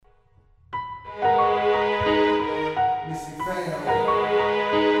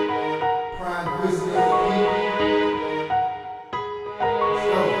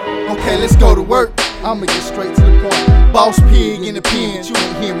I'ma get straight to the point. Boss pig in the pen, you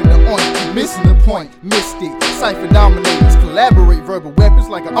ain't hearing the oink. Missing the point, mystic, cipher dominators. Collaborate verbal weapons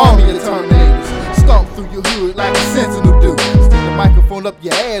like an army of terminators. Stomp through your hood like a sentinel do. Stick the microphone up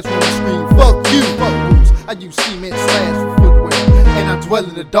your ass when you scream, fuck you, fuck rules. I use cement slash for footwear, and I dwell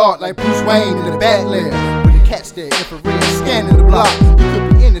in the dark like Bruce Wayne in the bat lair. With a cat stare, infrared scanning the block. You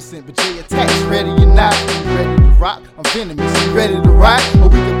could be innocent, but Jay attacks. Ready or not, you ready to rock? I'm venomous. You ready to rock? Or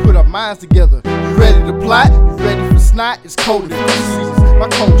we can put our minds together. You ready to plot? You ready for snot? It's colder than 3 seasons. My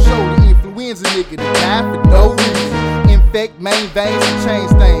cold shoulder influenza nigga to die for no reason. Infect main veins and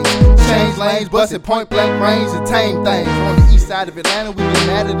change things. Change lanes, busted point blank range and tame things. On the east side of Atlanta, we get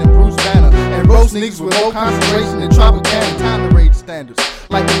madder than Bruce Banner. And roast niggas with more concentration than Tropicana. Time to raise standards,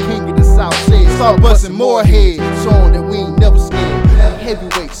 like the king of the south said. Start busting more heads, showing that we ain't never scared.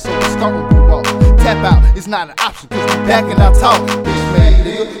 Heavyweight, so we start when we walk. Tap out, it's not an option, cause we back in our talk. Bitch made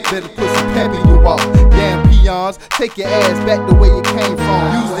nigga, better put some pep in your walk. Damn peons, take your ass back the way you came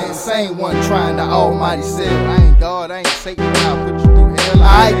from. Use the insane one trying the almighty self. I ain't God, I ain't Satan, but I'll put you through hell.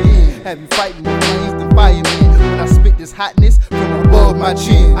 Aight Den, have you fighting more flames than firemen. When I spit this hotness from above my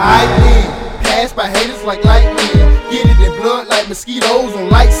chin. Aight Den, passed by haters like lightning. Get it in blood like mosquitoes on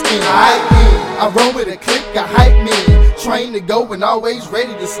light skin. Aight Den, I roll with a clique of hype men. Trained to go and always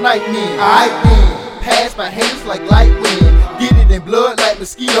ready to snipe men. Aight Den, passed by haters like light wind. Get it in blood like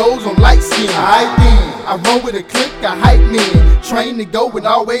mosquitoes on light skin. Aight Den, I roll with a clique of hype men. Trained to go and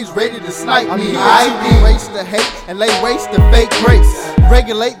always ready to snipe men. Aight Den, erase the hate and lay waste to fake grace.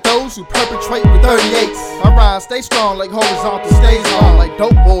 Regulate those who perpetrate with 38s. My rhymes stay strong like horizontal stays on. Like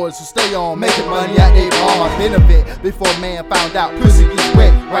dope boys who stay on making money out they bars. Been a vet before man found out pussy gets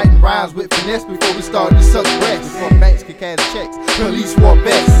wet. Writing rhymes with finesse before we started to suck breasts. Before banks could cash checks, police wore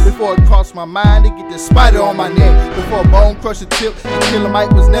vests. Before it crossed my mind to get this spider on my neck. Before bone crusher tip and killer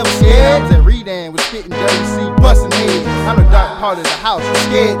Mike was never scared. I was at Redan with spitting dirty seed busting heads. I'm the dark part of the house I'm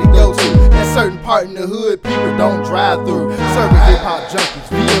scared to go to. That certain part in the hood people don't drive through. Serving hip hop junkies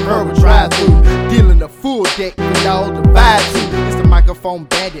via verbal drive through. Dealing the full deck with all the vibes too. It's the microphone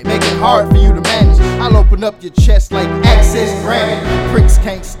bandit, make it hard for you to manage. I'll open up your chest like access granted. Pricks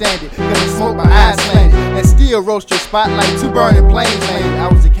can't stand it, cause I smoke my eyes slanted. And still roast your spot like 2 burning planes landed. I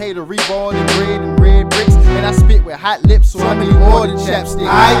was a cater reborn in red and red bricks. And I spit with hot lips, so I need more than chapstick.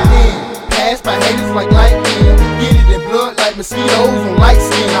 Aight Den, passed by haters like lightning. Get it in blood like mosquitoes on light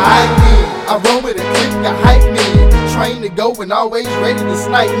skin. Aight Den, I roll with a clique of hype men. Trained to go and always ready to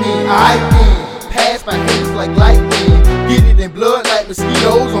snipe men. Aight Den, passed by haters like lightning. Get it in blood like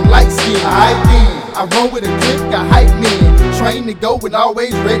mosquitoes on light skin. Aight Den, I roll with a clique of hype men. Trained to go and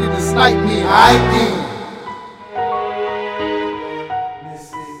always ready to snipe men. Aight Den.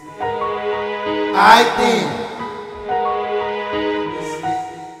 Aight Den.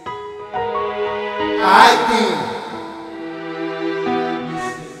 Aight Den.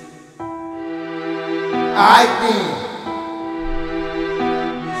 Aight Den.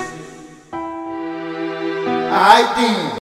 Aight Den.